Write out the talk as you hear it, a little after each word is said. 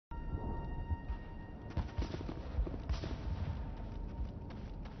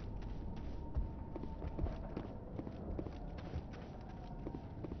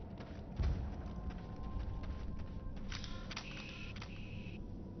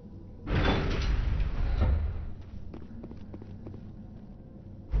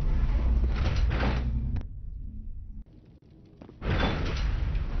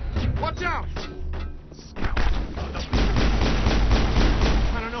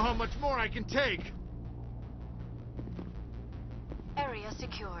I can take. Area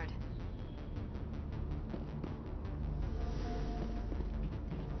secured.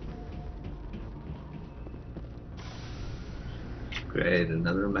 Great,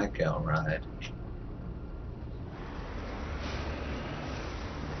 another Meccal ride.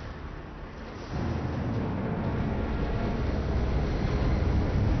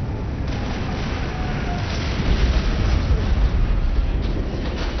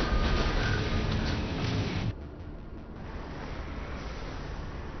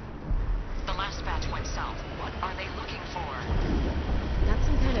 The last batch went south. What are they looking for? Got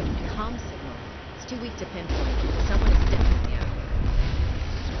some kind of comm signal. It's too weak to pinpoint. Someone is definitely out.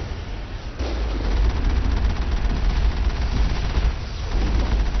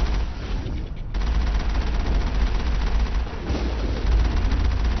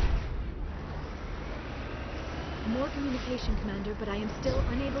 More communication, Commander, but I am still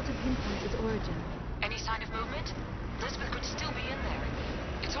unable to pinpoint its origin. Any sign of movement? Lisbeth could still be in there.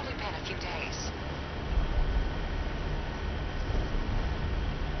 It's only been a few days.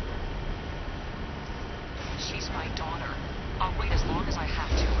 She's my daughter. I'll wait as long as I have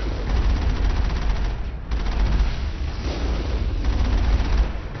to.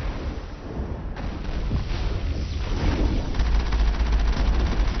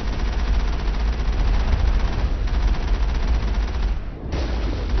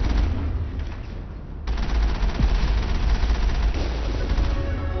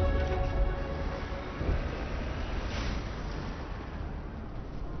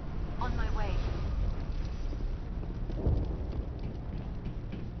 On my way.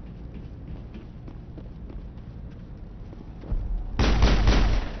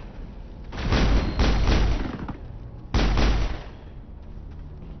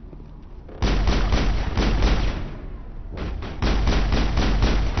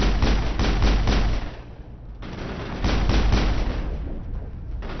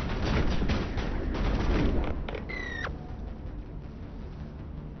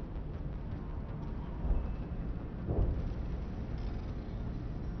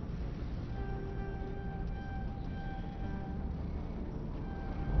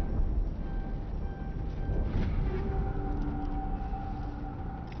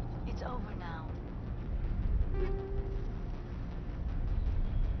 It's over now.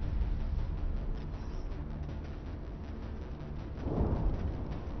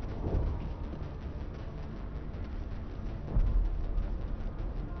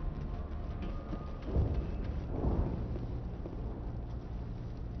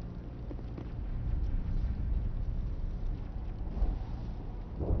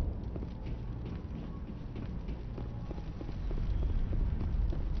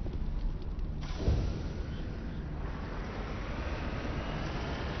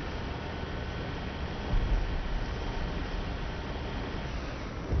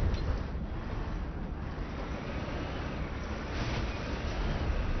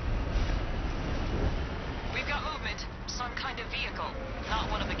 We've got movement. Some kind of vehicle. Not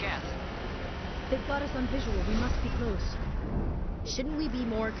one of the Geth. They've got us on visual. We must be close. Shouldn't we be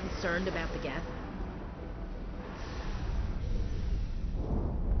more concerned about the Geth?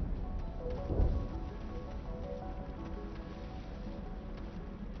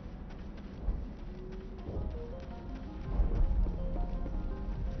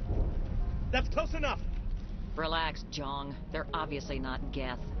 That's close enough. Relax, Jong. They're obviously not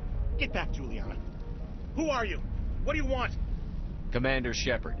Geth. Get back, Juliana. Who are you? What do you want? Commander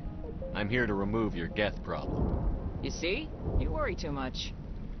Shepard, I'm here to remove your Geth problem. You see? You worry too much.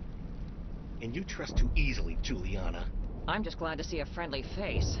 And you trust too easily, Juliana. I'm just glad to see a friendly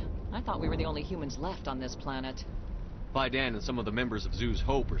face. I thought we were the only humans left on this planet. Paidan and some of the members of Zoo's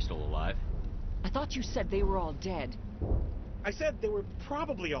Hope are still alive. I thought you said they were all dead. I said they were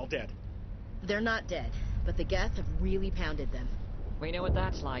probably all dead. They're not dead, but the Geth have really pounded them. We know what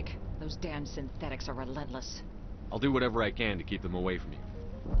that's like. Those damn synthetics are relentless. I'll do whatever I can to keep them away from you.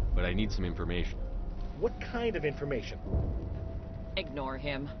 But I need some information. What kind of information? Ignore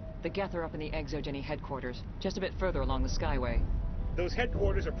him. The Geth are up in the Exogeny headquarters, just a bit further along the Skyway. Those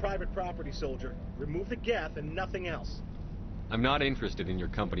headquarters are private property, soldier. Remove the Geth and nothing else. I'm not interested in your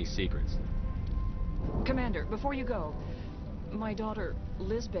company's secrets. Commander, before you go, my daughter,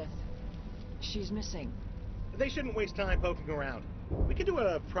 Lisbeth, she's missing. They shouldn't waste time poking around. We can do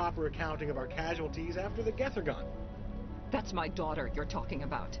a proper accounting of our casualties after the Geth are gone. That's my daughter you're talking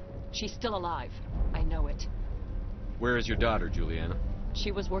about. She's still alive. I know it. Where is your daughter, Juliana?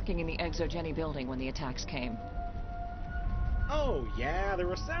 She was working in the Exogeny building when the attacks came. Oh, yeah, there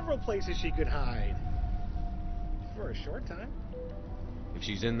were several places she could hide. For a short time. If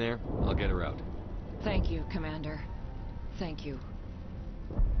she's in there, I'll get her out. Thank you, Commander. Thank you.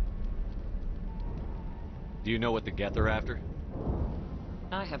 Do you know what the Geth are after?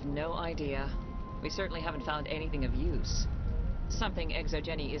 I have no idea. We certainly haven't found anything of use. Something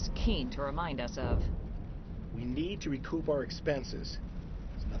Exogeny is keen to remind us of. We need to recoup our expenses.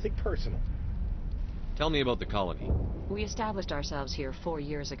 It's nothing personal. Tell me about the colony. We established ourselves here 4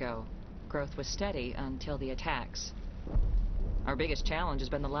 years ago. Growth was steady until the attacks. Our biggest challenge has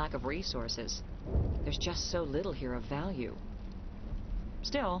been the lack of resources. There's just so little here of value.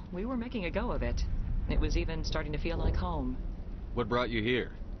 Still, we were making a go of it. It was even starting to feel like home. What brought you here?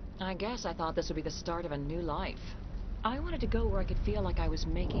 I guess I thought this would be the start of a new life. I wanted to go where I could feel like I was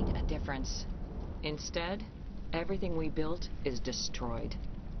making a difference. Instead, everything we built is destroyed.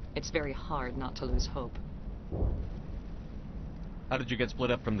 It's very hard not to lose hope. How did you get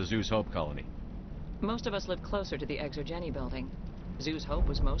split up from the Zeus Hope colony? Most of us lived closer to the Exogeny building. Zeus Hope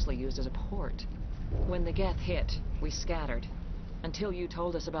was mostly used as a port. When the Geth hit, we scattered. Until you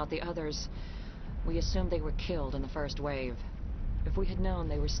told us about the others, we assumed they were killed in the first wave. If we had known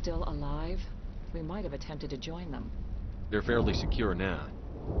they were still alive, we might have attempted to join them. They're fairly secure now.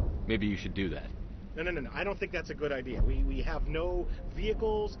 Maybe you should do that. No. I don't think that's a good idea. We have no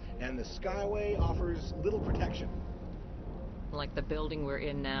vehicles, and the Skyway offers little protection. Like the building we're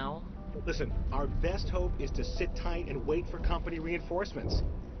in now? Listen, our best hope is to sit tight and wait for company reinforcements.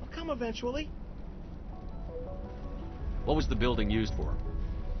 They'll come eventually. What was the building used for?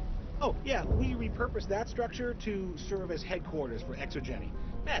 Oh, yeah, we repurposed that structure to serve as headquarters for Exogeny.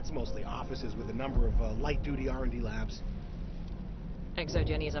 That's mostly offices with a number of light-duty R&D labs.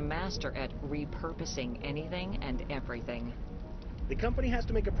 Exogeny is a master at repurposing anything and everything. The company has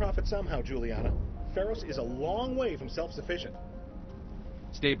to make a profit somehow, Juliana. Feros is a long way from self-sufficient.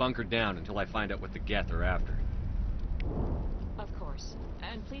 Stay bunkered down until I find out what the Geth are after. Of course.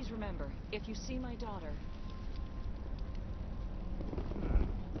 And please remember, if you see my daughter...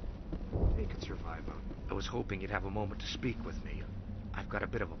 Take it, Survivor. I was hoping you'd have a moment to speak with me. I've got a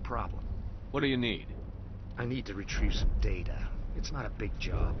bit of a problem. What do you need? I need to retrieve some data. It's not a big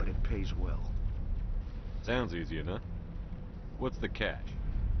job, but it pays well. Sounds easy enough. What's the catch?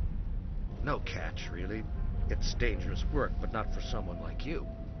 No catch, really. It's dangerous work, but not for someone like you.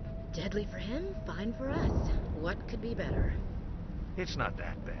 Deadly for him, fine for us. What could be better? It's not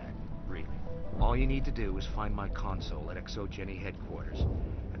that bad, really. All you need to do is find my console at Exogeny headquarters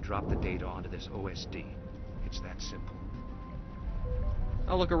and drop the data onto this OSD. It's that simple.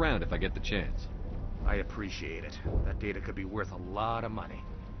 I'll look around if I get the chance. I appreciate it. That data could be worth a lot of money.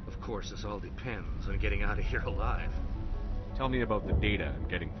 Of course, this all depends on getting out of here alive. Tell me about the data I'm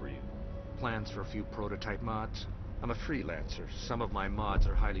getting for you. Plans for a few prototype mods? I'm a freelancer. Some of my mods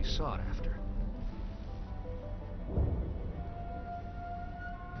are highly sought after.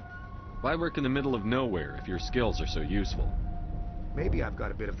 Why work in the middle of nowhere if your skills are so useful? Maybe I've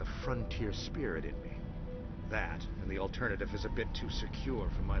got a bit of the frontier spirit in me. That, and the alternative is a bit too secure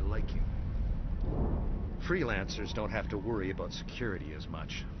for my liking. Freelancers don't have to worry about security as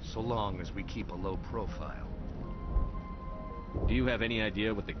much, so long as we keep a low profile. Do you have any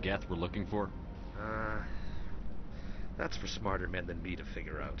idea what the Geth were looking for? That's for smarter men than me to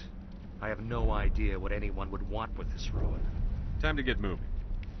figure out. I have no idea what anyone would want with this ruin. Time to get moving.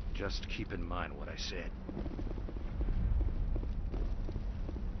 Just keep in mind what I said.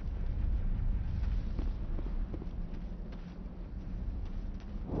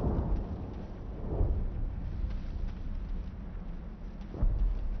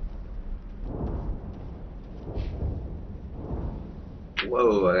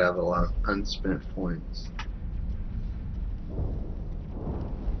 Whoa, I have a lot of unspent points.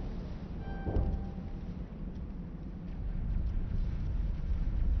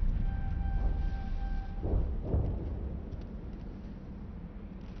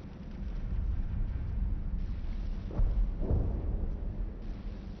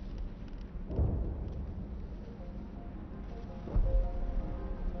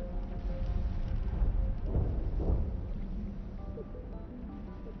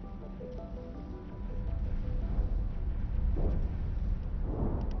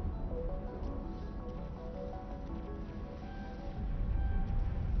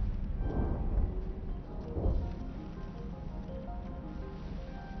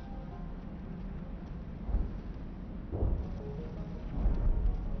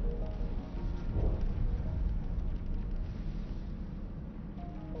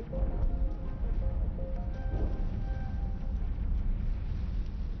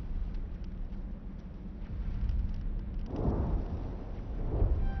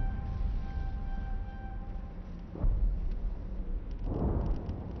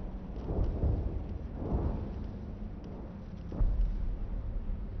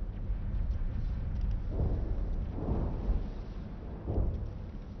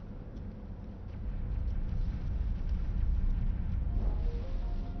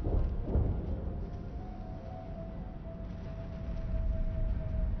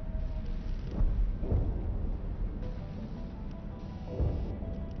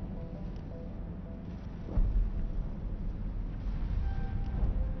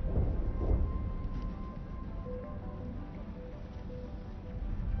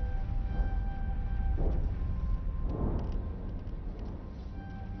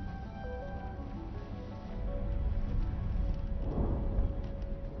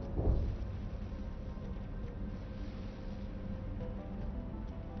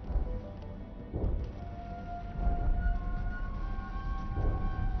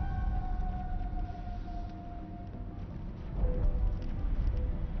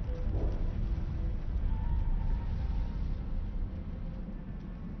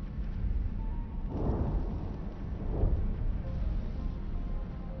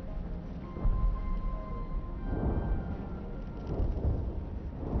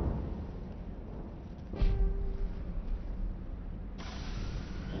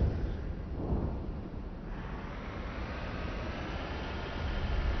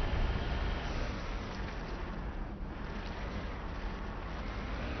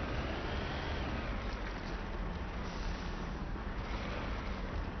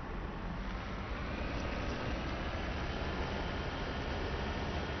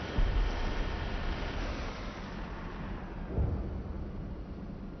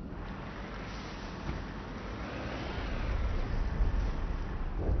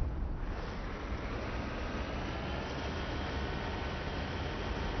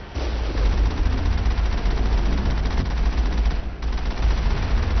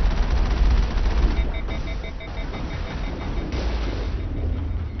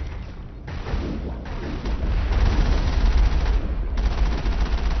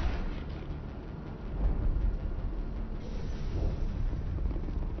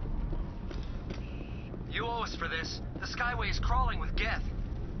 owe us for this. The Skyway's crawling with Geth.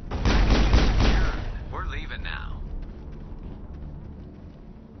 Secured. We're leaving now.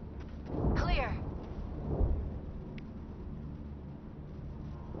 Clear.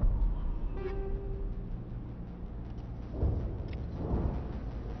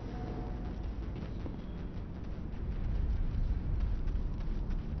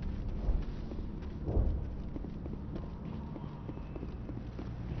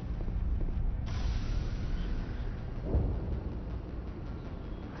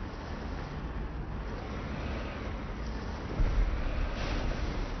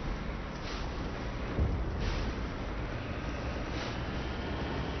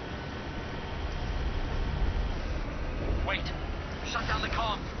 Wait. Shut down the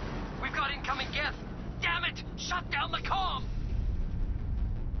comm. We've got incoming Geth. Damn it! Shut down the comm!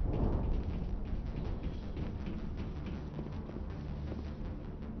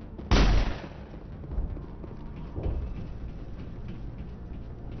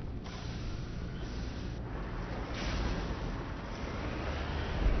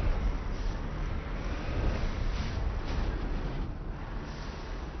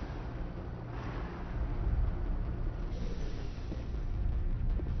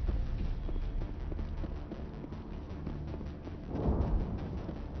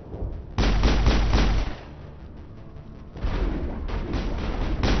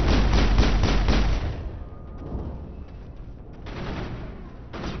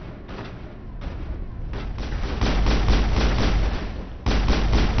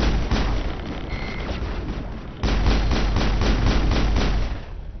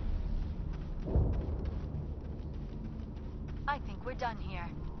 I think we're done here.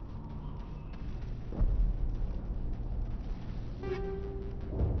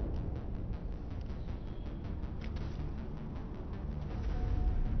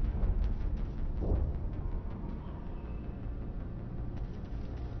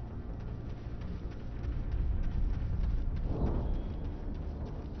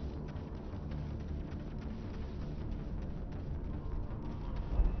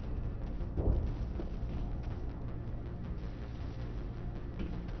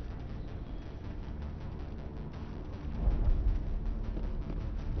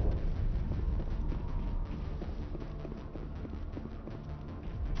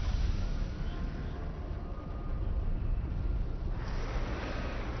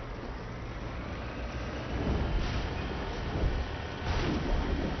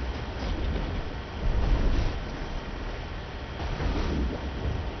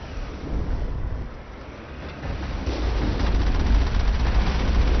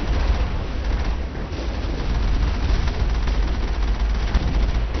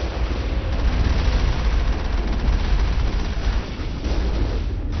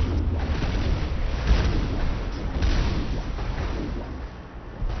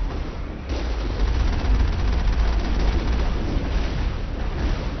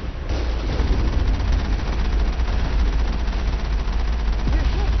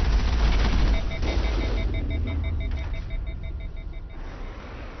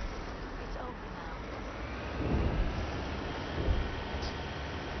 It's over now.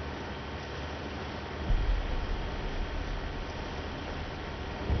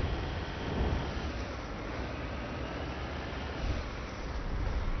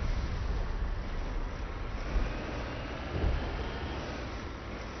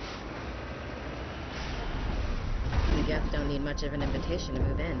 The Geth don't need much of an invitation to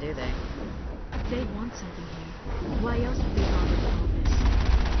move in, do they? They want something here. Why else would they bother with all this?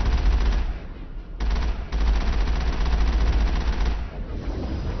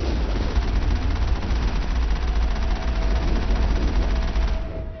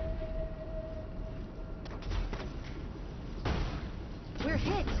 We're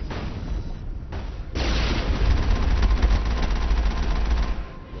hit!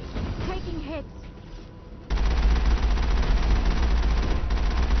 Taking hits.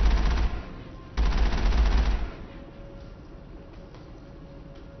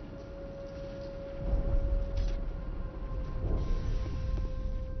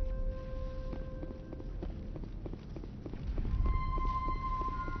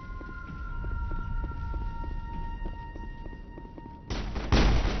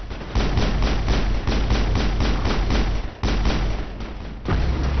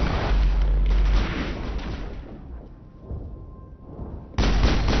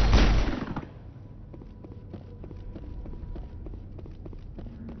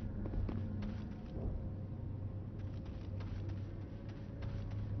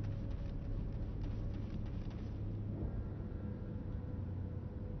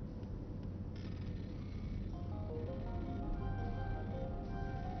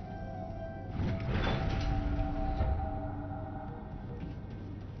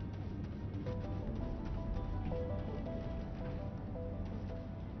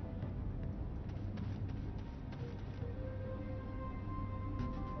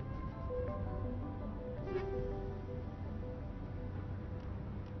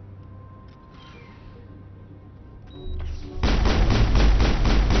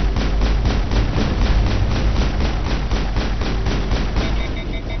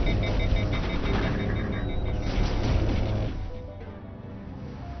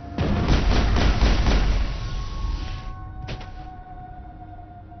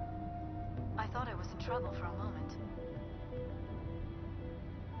 trouble for a moment.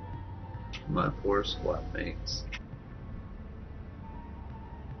 My poor squad mates.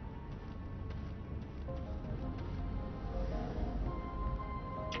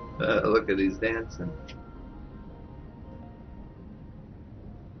 Look at he's dancing.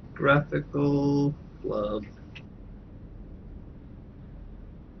 Graphical club.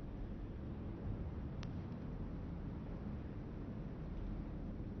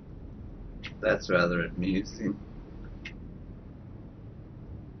 That's rather amusing.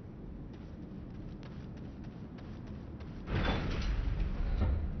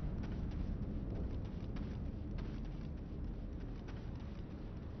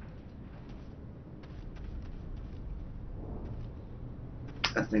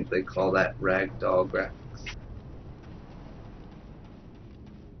 I think they call that ragdoll graphics.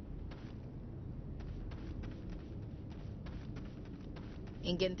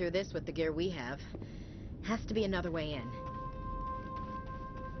 Ain't getting through this with the gear we have. Has to be another way in.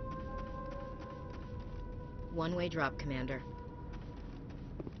 One-way drop, Commander.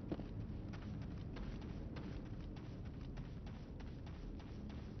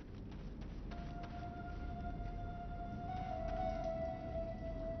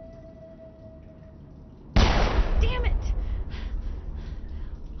 Damn it!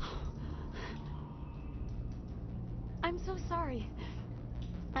 I'm so sorry.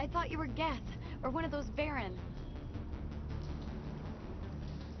 I thought you were Geth, or one of those Baron.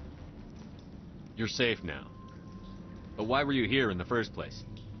 You're safe now. But why were you here in the first place?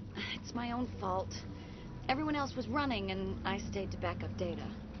 It's my own fault. Everyone else was running, and I stayed to back up data.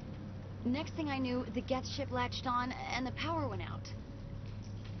 Next thing I knew, the Geth ship latched on, and the power went out.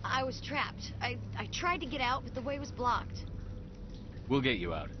 I was trapped. I tried to get out, but the way was blocked. We'll get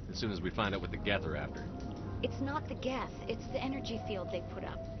you out, as soon as we find out what the Geth are after. It's not the Geth, it's the energy field they put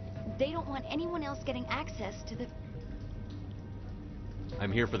up. They don't want anyone else getting access to the...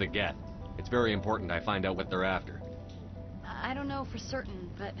 I'm here for the Geth. It's very important I find out what they're after. I don't know for certain,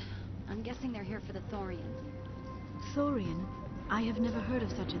 but I'm guessing they're here for the Thorian. Thorian? I have never heard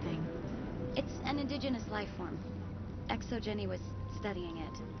of such a thing. It's an indigenous life form. Exogeny was studying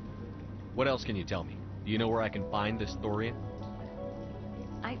it. What else can you tell me? Do you know where I can find this Thorian?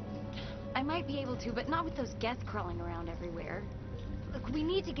 I might be able to, but not with those Geth crawling around everywhere. Look, we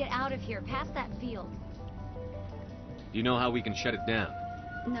need to get out of here, past that field. Do you know how we can shut it down?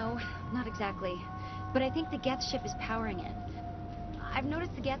 No, not exactly. But I think the Geth ship is powering it. I've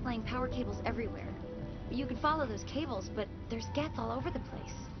noticed the Geth laying power cables everywhere. You can follow those cables, but there's Geth all over the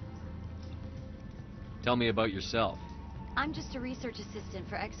place. Tell me about yourself. I'm just a research assistant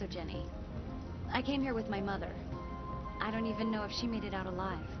for Exogeny. I came here with my mother. I don't even know if she made it out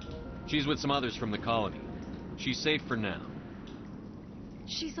alive. She's with some others from the colony. She's safe for now.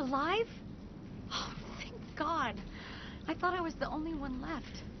 She's alive? Oh, thank God. I thought I was the only one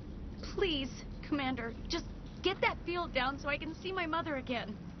left. Please, Commander, just get that field down so I can see my mother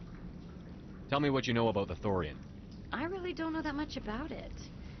again. Tell me what you know about the Thorian. I really don't know that much about it.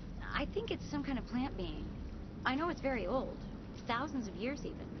 I think it's some kind of plant being. I know it's very old. Thousands of years,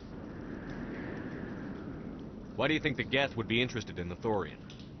 even. Why do you think the Geth would be interested in the Thorian?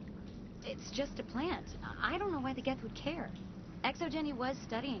 It's just a plant. I don't know why the Geth would care. Exogeny was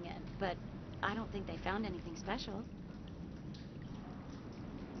studying it, but I don't think they found anything special.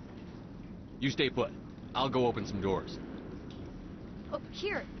 You stay put. I'll go open some doors. Oh,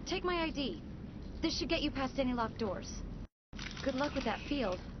 here, take my ID. This should get you past any locked doors. Good luck with that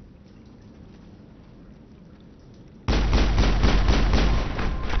field.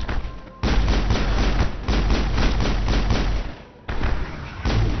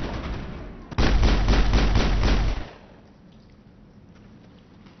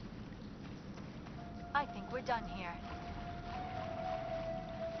 I think we're done here.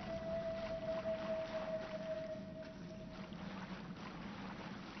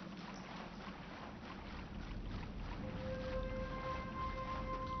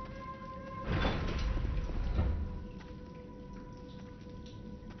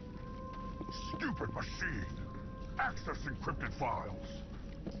 Stupid machine! Access encrypted files!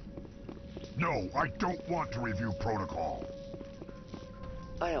 No, I don't want to review protocol.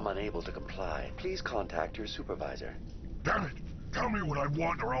 I am unable to comply. Please contact your supervisor. Damn it! Tell me what I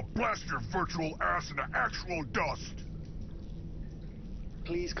want or I'll blast your virtual ass into actual dust!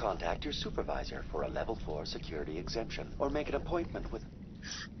 Please contact your supervisor for a level 4 security exemption, or make an appointment with...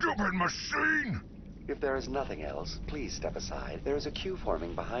 Stupid machine! If there is nothing else, please step aside. There is a queue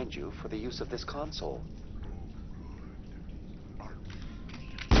forming behind you for the use of this console.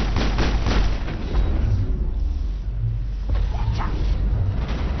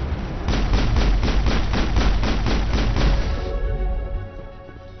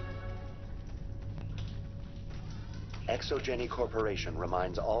 ExoGeni Corporation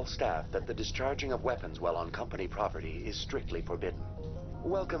reminds all staff that the discharging of weapons while on company property is strictly forbidden.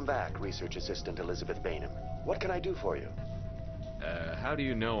 Welcome back, Research Assistant Elizabeth Bainham. What can I do for you? How do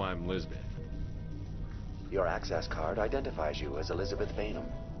you know I'm Lisbeth? Your access card identifies you as Elizabeth Bainham.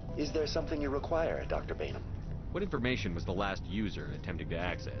 Is there something you require, Dr. Bainham? What information was the last user attempting to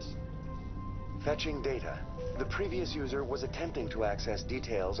access? Fetching data. The previous user was attempting to access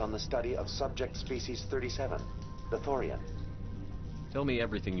details on the study of subject species 37, the Thorian. Tell me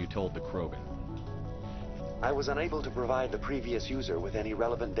everything you told the Krogan. I was unable to provide the previous user with any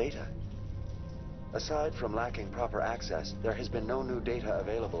relevant data. Aside from lacking proper access, there has been no new data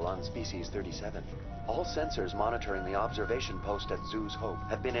available on species 37. All sensors monitoring the observation post at Zoo's Hope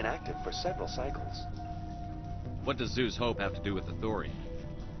have been inactive for several cycles. What does Zoo's Hope have to do with the Thorian?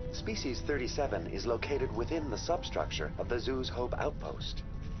 Species 37 is located within the substructure of the Zoo's Hope outpost.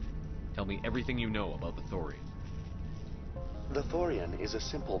 Tell me everything you know about the Thorian. The Thorian is a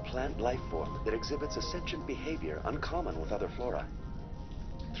simple plant life form that exhibits a sentient behavior uncommon with other flora.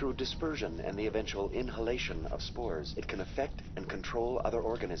 Through dispersion and the eventual inhalation of spores, it can affect and control other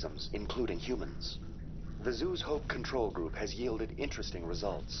organisms, including humans. The Zoo's Hope control group has yielded interesting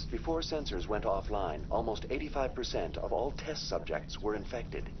results. Before sensors went offline, almost 85% of all test subjects were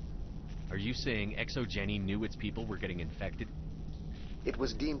infected. Are you saying ExoGeni knew its people were getting infected? It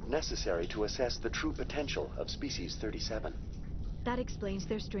was deemed necessary to assess the true potential of species 37. That explains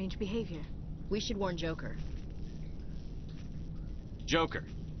their strange behavior. We should warn Joker. Joker.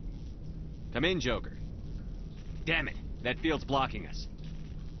 Come in, Joker. Damn it, that field's blocking us.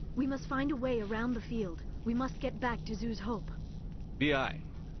 We must find a way around the field. We must get back to Zoo's Hope. BI,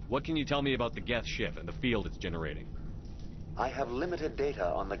 what can you tell me about the Geth ship and the field it's generating? I have limited data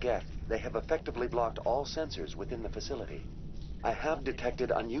on the Geth. They have effectively blocked all sensors within the facility. I have detected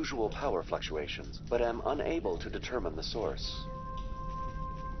unusual power fluctuations, but am unable to determine the source.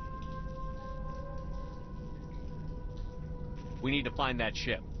 We need to find that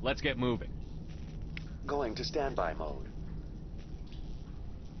ship. Let's get moving. Going to standby mode.